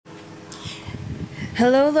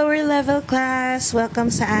Hello lower level class! Welcome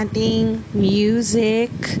sa ating music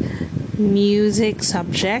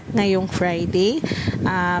subject ngayong Friday.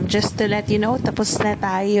 Just to let you know, tapos na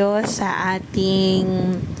tayo sa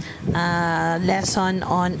ating lesson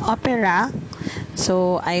on opera.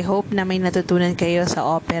 So, I hope na may natutunan kayo sa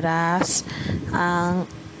operas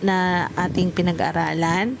na ating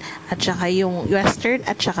pinag-aralan at saka yung Western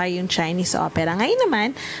at saka yung Chinese opera. Ngayon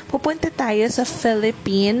naman, pupunta tayo sa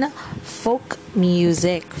Philippine Folk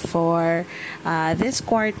music. For this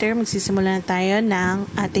quarter, magsisimula na tayo ng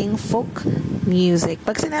ating folk music.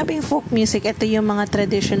 Pag sinabing folk music, ito yung mga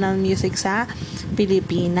traditional music sa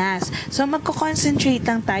Pilipinas. So, magko-concentrate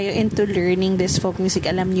lang tayo into learning this folk music.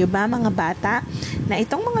 Alam nyo ba, mga bata, na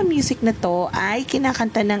itong mga music na to ay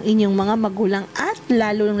kinakanta ng inyong mga magulang at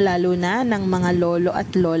lalo na ng mga lolo at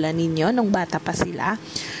lola ninyo nung bata pa sila.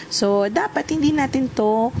 So, dapat hindi natin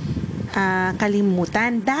to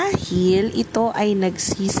kalimutan dahil ito ay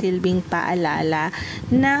nagsisilbing paalala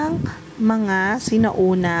ng mga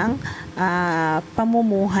sinaunang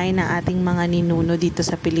pamumuhay ng ating mga ninuno dito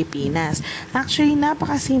sa Pilipinas. Actually,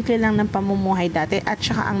 napakasimple lang ng pamumuhay dati at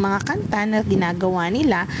saka ang mga kanta na ginagawa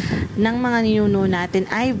nila ng mga ninuno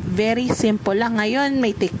natin ay very simple lang. Ngayon,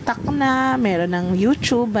 may TikTok na, meron ng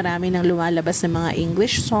YouTube, marami nang lumalabas ng mga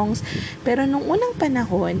English songs. Pero nung unang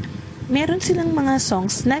panahon, meron silang mga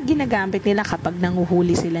songs na ginagamit nila kapag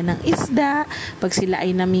nanguhuli sila ng isda, pag sila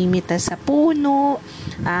ay namimita sa puno,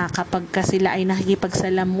 kapag sila ay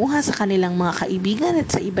nakikipagsalamuha sa kanilang mga kaibigan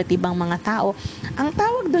at sa iba't ibang mga tao. Ang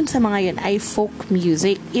tawag doon sa mga yan ay folk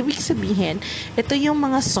music. Ibig sabihin, ito yung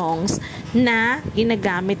mga songs na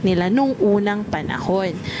ginagamit nila nung unang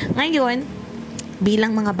panahon. Ngayon,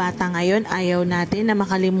 bilang mga bata ngayon, ayaw natin na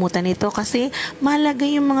makalimutan ito kasi mahalaga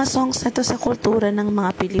yung mga songs na to sa kultura ng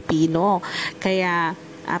mga Pilipino. Kaya,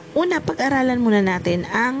 una, pag-aralan muna natin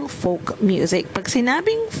ang folk music. Pag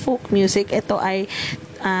sinabing folk music, ito ay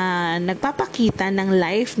nagpapakita ng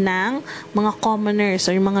life ng mga commoners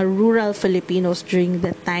or yung mga rural Filipinos during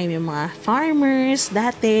that time. Yung mga farmers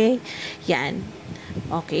dati, yan.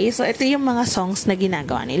 Okay, so ito yung mga songs na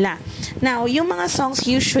ginagawa nila. Now, yung mga songs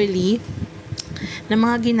usually na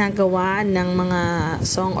mga ginagawa ng mga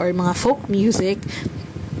song or mga folk music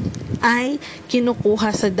ay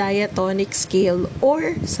kinukuha sa diatonic scale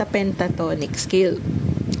or sa pentatonic scale.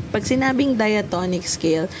 Pag sinabing diatonic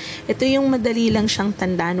scale, ito yung madali lang siyang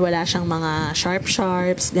tandaan, wala siyang mga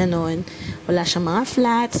sharps, ganon. Wala siyang mga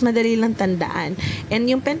flats, madali lang tandaan. And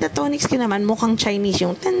yung pentatonic scale naman, mukhang Chinese,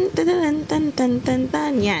 yung tan tan tan tan tan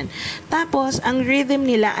tan, yan. Tapos, ang rhythm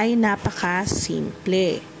nila ay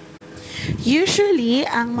napaka-simple. Usually,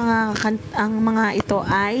 ang mga ito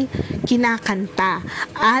ay kinakanta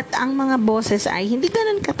at ang mga boses ay hindi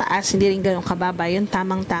ganoon kataas, hindi rin ganoon kababa, yung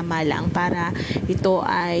tamang-tama lang para ito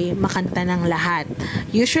ay makanta ng lahat.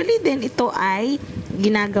 Usually din ito ay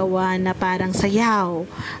ginagawa na parang sayaw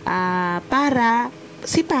para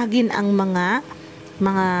sipagin ang mga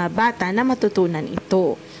bata na matutunan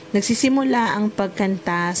ito. Nagsisimula ang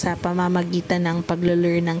pagkanta sa pamamagitan ng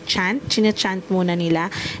paglo-learn ng chant. China-chant muna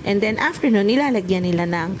nila. And then after nun, nilalagyan nila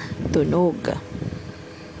ng tunog.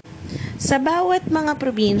 Sa bawat mga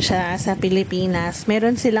probinsya sa Pilipinas,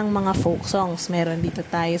 meron silang mga folk songs. Meron dito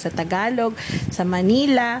tayo sa Tagalog, sa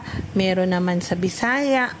Manila, meron naman sa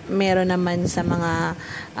Bisaya, meron naman sa mga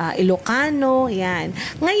Ilocano, yan.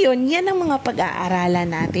 Ngayon, yan ang mga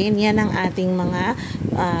pag-aaralan natin. Yan ang ating mga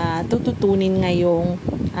tututunin ngayong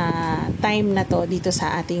time na to dito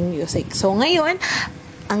sa ating music. So, ngayon,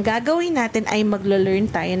 ang gagawin natin ay maglo-learn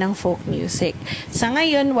tayo ng folk music. Sa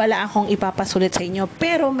ngayon, wala akong ipapasulit sa inyo,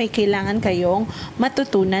 pero may kailangan kayong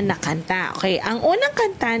matutunan na kanta. Okay, ang unang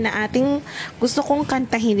kanta na gusto kong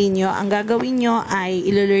kantahin ninyo, ang gagawin nyo ay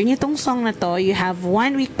ilo-learn nyo itong song na to. You have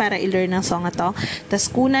 1 week para i-learn ang song na to. Tapos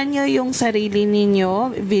kunan nyo yung sarili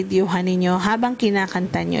ninyo, videohan ninyo habang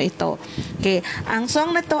kinakanta nyo ito. Okay, ang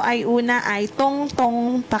song na to ay una ay Tong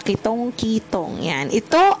Tong Pakitong Kitong. Yan,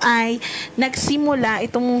 ito ay nagsimula,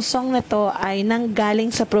 itong song na to ay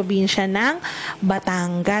nanggaling sa probinsya ng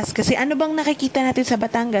Batangas. Kasi ano bang nakikita natin sa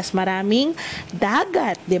Batangas? Maraming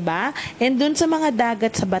dagat, 'di ba? And dun sa mga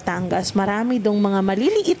dagat sa Batangas, marami dong mga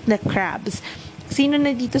maliliit na crabs. Sino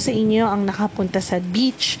na dito sa inyo ang nakapunta sa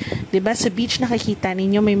beach? 'Di ba? Sa beach nakikita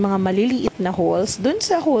ninyo may mga maliliit na holes. Dun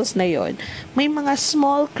sa holes na 'yon, may mga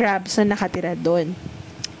small crabs na nakatira doon.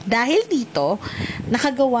 Dahil dito,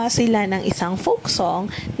 nakagawa sila ng isang folk song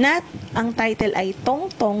na ang title ay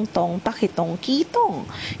Tong Tong Tong Pakitong Kitong.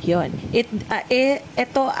 Yun.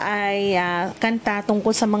 Ito ay kanta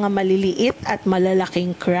tungkol sa mga maliliit at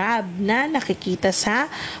malalaking crab na nakikita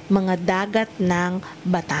sa mga dagat ng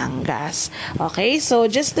Batangas. Okay, so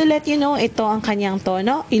just to let you know, ito ang kanyang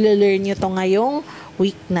tono. Ilo-learn nyo to ngayong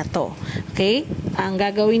week na to. Okay? Ang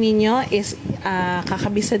gagawin ninyo is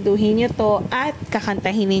kakabisaduhin nyo to at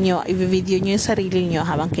kakantahin ninyo, i-video nyo yung sarili nyo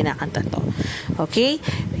habang kinakanta to. Okay?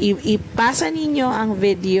 Ipasa ninyo ang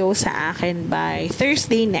video sa akin by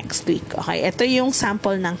Thursday next week. Okay? Ito yung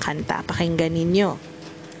sample ng kanta. Pakinggan ninyo.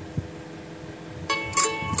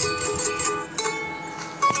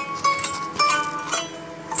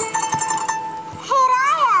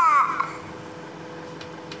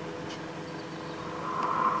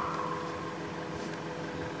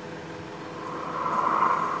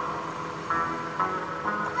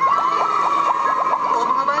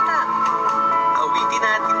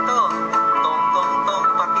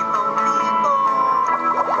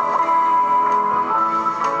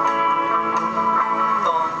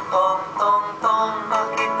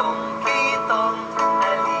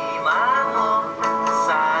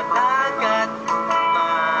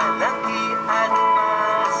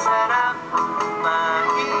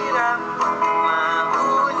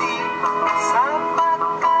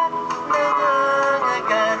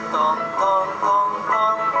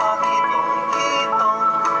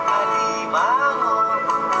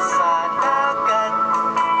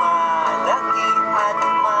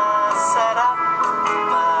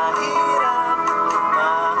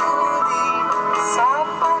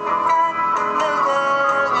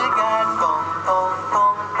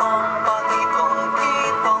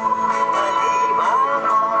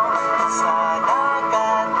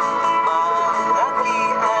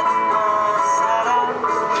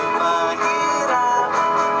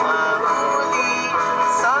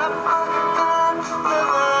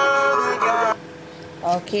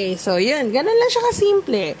 Okay, so yun. Ganun lang siya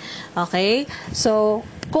kasimple. Okay? So,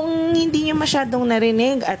 kung hindi nyo masyadong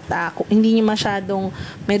narinig at kung hindi nyo masyadong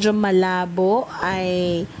medyo malabo,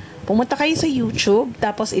 ay pumunta kayo sa YouTube,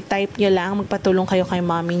 tapos i-type nyo lang, magpatulong kayo kay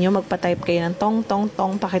mommy nyo, magpa-type kayo ng tong, tong,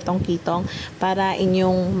 tong, pakitong, kitong, para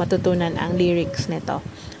inyong matutunan ang lyrics nito.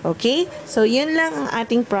 Okay? So, yun lang ang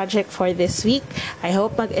ating project for this week. I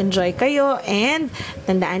hope mag-enjoy kayo and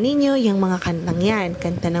tandaan ninyo yung mga kantang yan.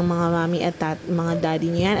 Kanta ng mga mami at mga daddy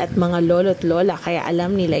nyo yan at mga lolo at lola. Kaya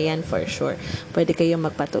alam nila yan for sure. Pwede kayong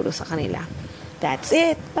magpaturo sa kanila. That's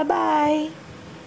it. Bye-bye!